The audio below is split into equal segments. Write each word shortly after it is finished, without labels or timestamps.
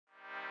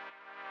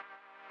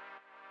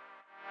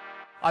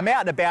I'm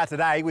out and about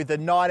today with the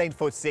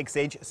 19-foot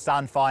 6-inch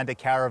Sunfinder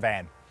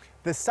Caravan.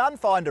 The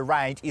Sunfinder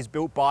range is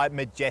built by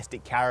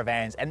Majestic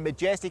Caravans, and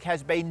Majestic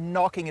has been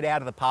knocking it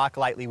out of the park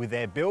lately with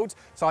their builds,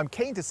 so I'm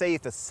keen to see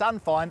if the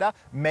Sunfinder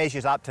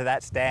measures up to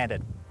that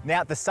standard.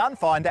 Now, the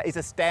Sunfinder is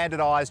a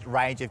standardised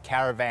range of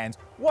caravans.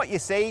 What you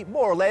see,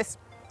 more or less,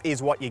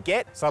 is what you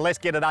get, so let's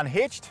get it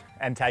unhitched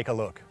and take a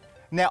look.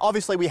 Now,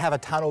 obviously we have a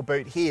tunnel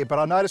boot here, but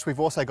I notice we've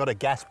also got a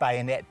gas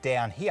bayonet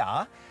down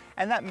here.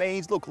 And that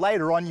means, look,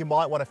 later on you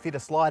might want to fit a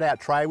slide-out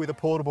tray with a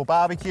portable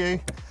barbecue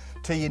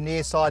to your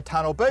near side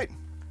tunnel boot,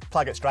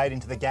 plug it straight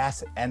into the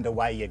gas and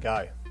away you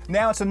go.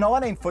 Now, it's a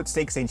 19-foot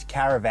 6-inch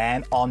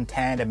Caravan on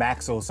tandem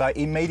axles, so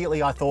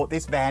immediately I thought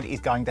this van is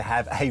going to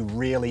have a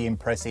really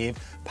impressive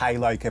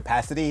payload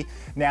capacity.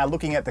 Now,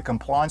 looking at the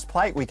compliance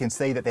plate, we can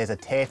see that there's a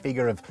tear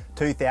figure of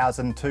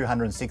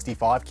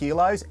 2,265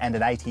 kilos and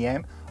an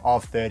ATM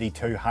of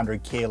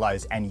 3,200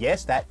 kilos. And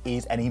yes, that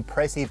is an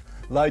impressive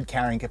load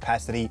carrying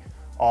capacity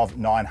of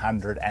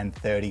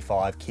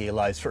 935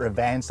 kilos. For a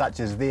van such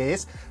as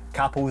this,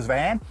 couples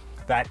van,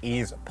 that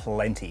is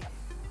plenty.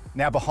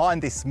 Now,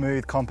 behind this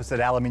smooth composite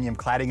aluminium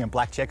cladding and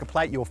black checker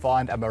plate, you'll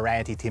find a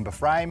Meranti timber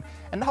frame,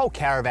 and the whole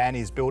Caravan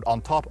is built on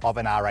top of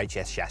an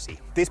RHS chassis.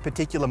 This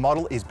particular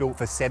model is built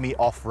for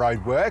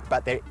semi-off-road work,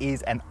 but there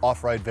is an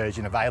off-road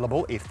version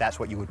available if that's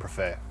what you would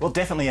prefer. Well,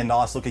 definitely a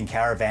nice looking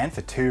Caravan for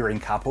touring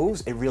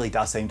couples. It really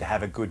does seem to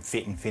have a good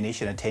fit and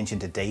finish and attention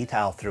to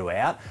detail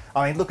throughout.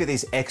 I mean, look at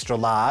this extra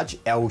large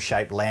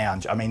L-shaped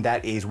lounge. I mean,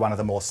 that is one of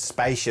the more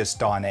spacious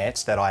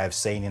dinettes that I have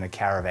seen in a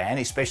Caravan,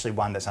 especially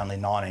one that's only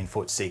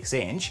 19-foot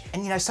 6-inch.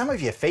 And you know, some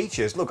of your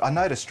features, look, I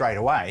noticed straight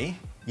away,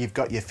 you've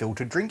got your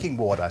filtered drinking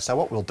water. So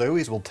what we'll do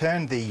is we'll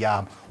turn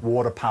the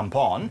water pump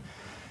on,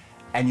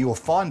 and you'll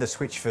find the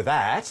switch for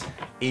that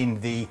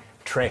in the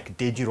Trek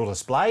digital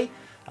display.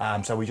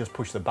 So we just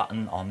push the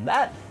button on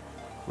that.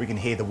 We can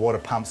hear the water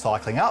pump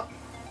cycling up.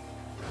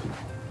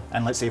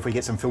 And let's see if we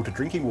get some filtered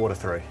drinking water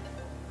through.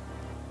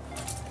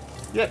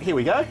 Yep, here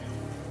we go.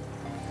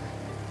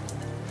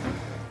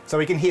 So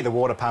we can hear the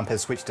water pump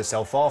has switched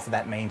itself off.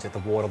 That means that the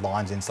water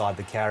lines inside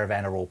the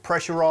Caravan are all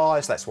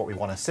pressurised. That's what we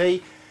want to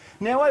see.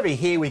 Now over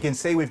here we can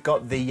see we've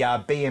got the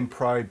BM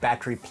Pro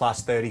Battery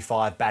Plus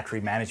 35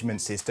 battery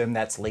management system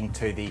that's linked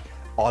to the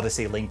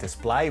Odyssey Link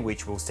display,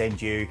 which will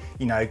send you,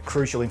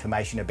 crucial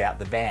information about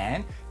the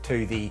van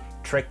to the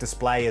Trek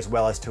display as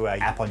well as to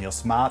an app on your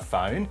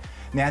smartphone.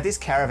 Now, this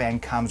Caravan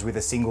comes with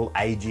a single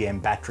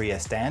AGM battery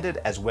as standard,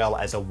 as well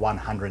as a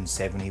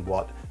 170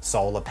 watt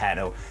solar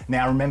panel.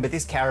 Now remember,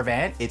 this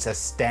Caravan, it's a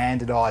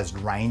standardized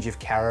range of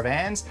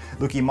caravans.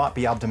 Look, you might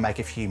be able to make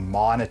a few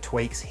minor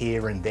tweaks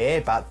here and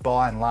there, but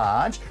by and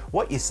large,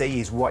 what you see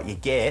is what you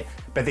get.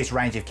 But this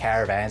range of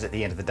caravans at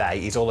the end of the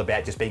day is all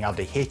about just being able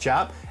to hitch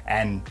up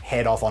and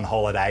head off on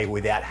holiday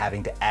without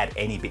having to add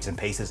any bits and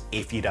pieces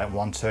if you don't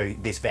want to.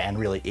 This van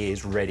really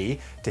is ready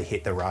to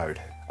hit the road.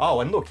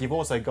 Oh, and look, you've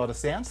also got a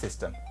sound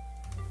system.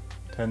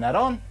 Turn that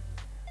on.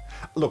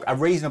 Look, a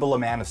reasonable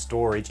amount of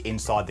storage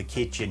inside the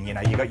kitchen. You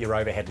know, you've got your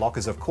overhead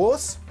lockers, of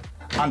course.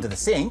 Under the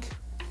sink,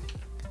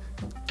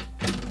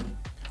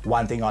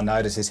 one thing I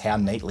notice is how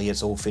neatly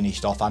it's all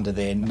finished off under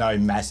there. No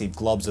massive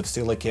globs of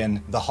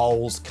silicone. The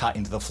holes cut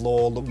into the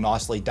floor look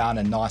nicely done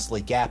and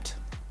nicely gapped.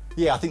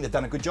 Yeah, I think they've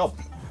done a good job.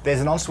 There's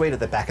an ensuite at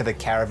the back of the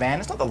Caravan.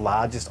 It's not the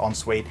largest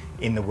ensuite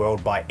in the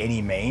world by any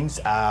means,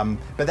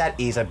 but that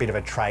is a bit of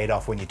a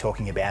trade-off when you're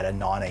talking about a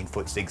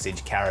 19-foot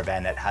 6-inch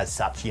Caravan that has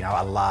such,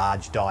 a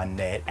large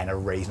dinette and a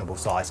reasonable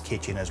sized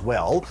kitchen as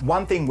well.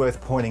 One thing worth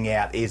pointing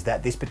out is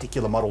that this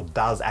particular model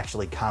does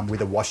actually come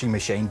with a washing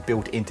machine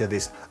built into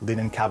this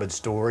linen cupboard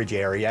storage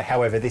area.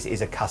 However, this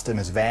is a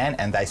customer's van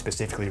and they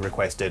specifically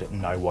requested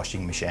no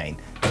washing machine.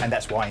 And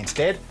that's why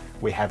instead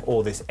we have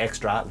all this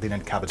extra linen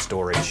cupboard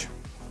storage.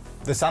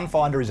 The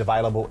Sunfinder is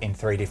available in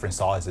 3 different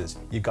sizes.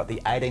 You've got the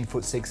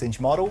 18-foot 6-inch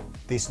model,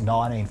 this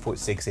 19-foot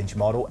 6-inch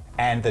model,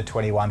 and the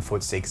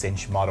 21-foot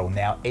 6-inch model.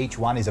 Now, each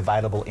one is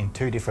available in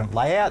 2 different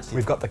layouts.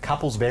 We've got the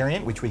couples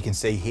variant, which we can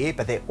see here,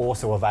 but they're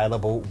also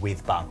available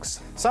with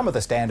bunks. Some of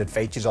the standard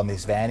features on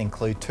this van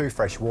include 2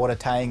 fresh water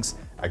tanks,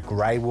 a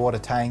grey water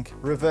tank,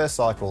 reverse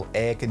cycle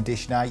air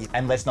conditioner,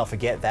 and let's not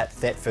forget that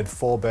Thetford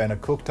 4-burner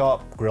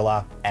cooktop,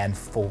 griller, and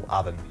full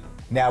oven.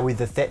 Now, with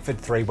the Thetford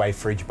 3-way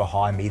fridge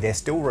behind me, there's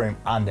still room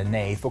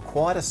underneath for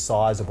quite a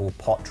sizable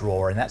pot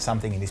drawer, and that's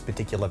something in this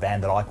particular van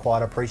that I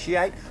quite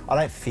appreciate. I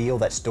don't feel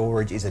that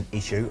storage is an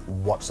issue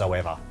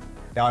whatsoever.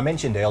 Now, I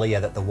mentioned earlier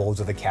that the walls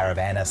of the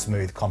Caravan are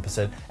smooth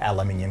composite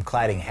aluminium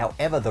cladding.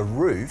 However, the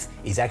roof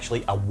is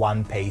actually a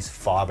one-piece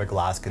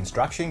fiberglass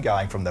construction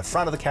going from the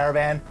front of the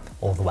Caravan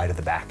all the way to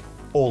the back.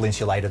 All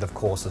insulated, of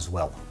course, as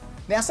well.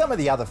 Now, some of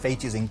the other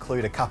features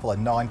include a couple of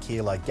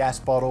 9-kilo gas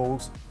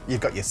bottles.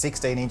 You've got your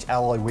 16-inch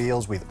alloy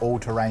wheels with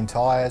all-terrain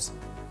tyres,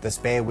 the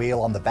spare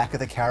wheel on the back of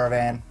the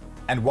Caravan,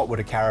 and what would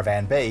a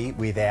Caravan be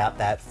without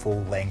that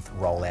full-length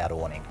roll-out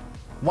awning?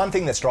 One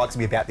thing that strikes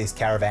me about this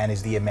Caravan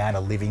is the amount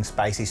of living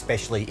space,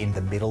 especially in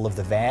the middle of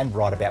the van,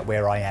 right about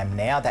where I am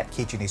now. That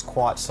kitchen is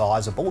quite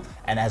sizable,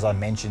 and as I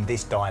mentioned,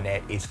 this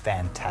dinette is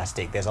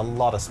fantastic. There's a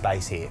lot of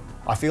space here.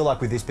 I feel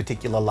like with this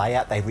particular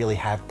layout, they really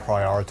have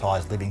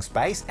prioritised living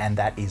space, and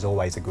that is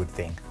always a good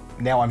thing.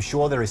 Now, I'm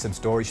sure there is some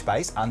storage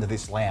space under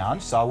this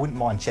lounge, so I wouldn't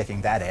mind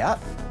checking that out.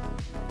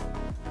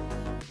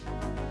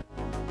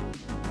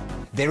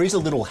 There is a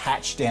little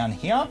hatch down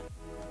here,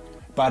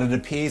 but it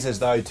appears as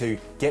though to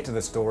get to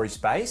the storage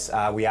space,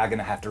 we are going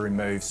to have to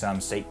remove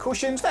some seat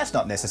cushions. That's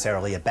not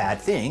necessarily a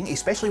bad thing,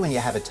 especially when you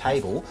have a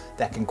table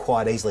that can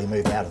quite easily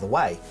move out of the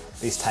way.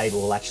 This table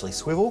will actually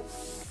swivel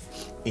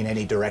in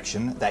any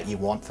direction that you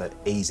want for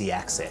easy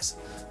access.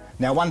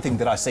 Now, one thing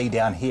that I see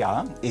down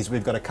here is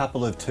we've got a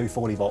couple of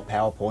 240 volt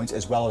power points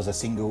as well as a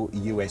single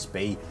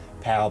USB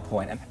power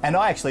point. And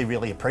I actually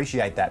really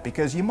appreciate that,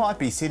 because you might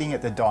be sitting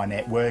at the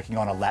dinette working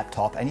on a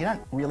laptop and you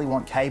don't really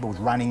want cables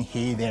running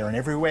here, there and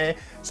everywhere.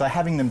 So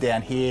having them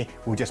down here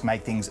will just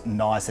make things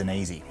nice and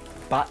easy.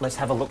 But let's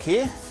have a look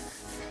here.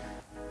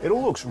 It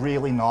all looks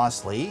really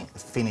nicely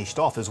finished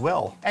off as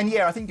well. And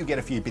yeah, I think you'll get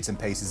a few bits and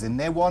pieces in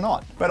there, why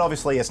not? But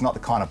obviously it's not the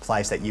kind of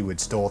place that you would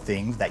store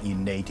things that you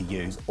need to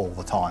use all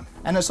the time.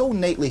 And it's all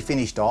neatly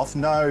finished off,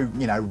 no,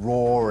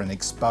 raw and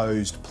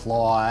exposed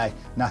ply,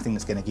 nothing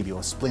that's gonna give you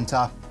a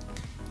splinter.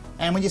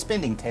 And when you're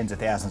spending tens of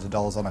thousands of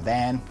dollars on a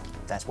van,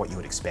 that's what you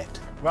would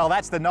expect. Well,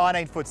 that's the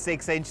 19-foot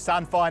 6-inch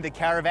Sunfinder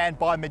Caravan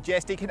by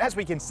Majestic. And as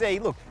we can see,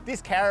 look,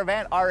 this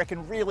Caravan, I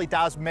reckon, really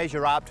does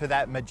measure up to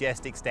that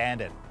Majestic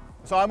standard.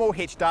 So I'm all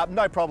hitched up,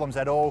 no problems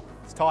at all.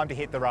 It's time to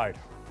hit the road.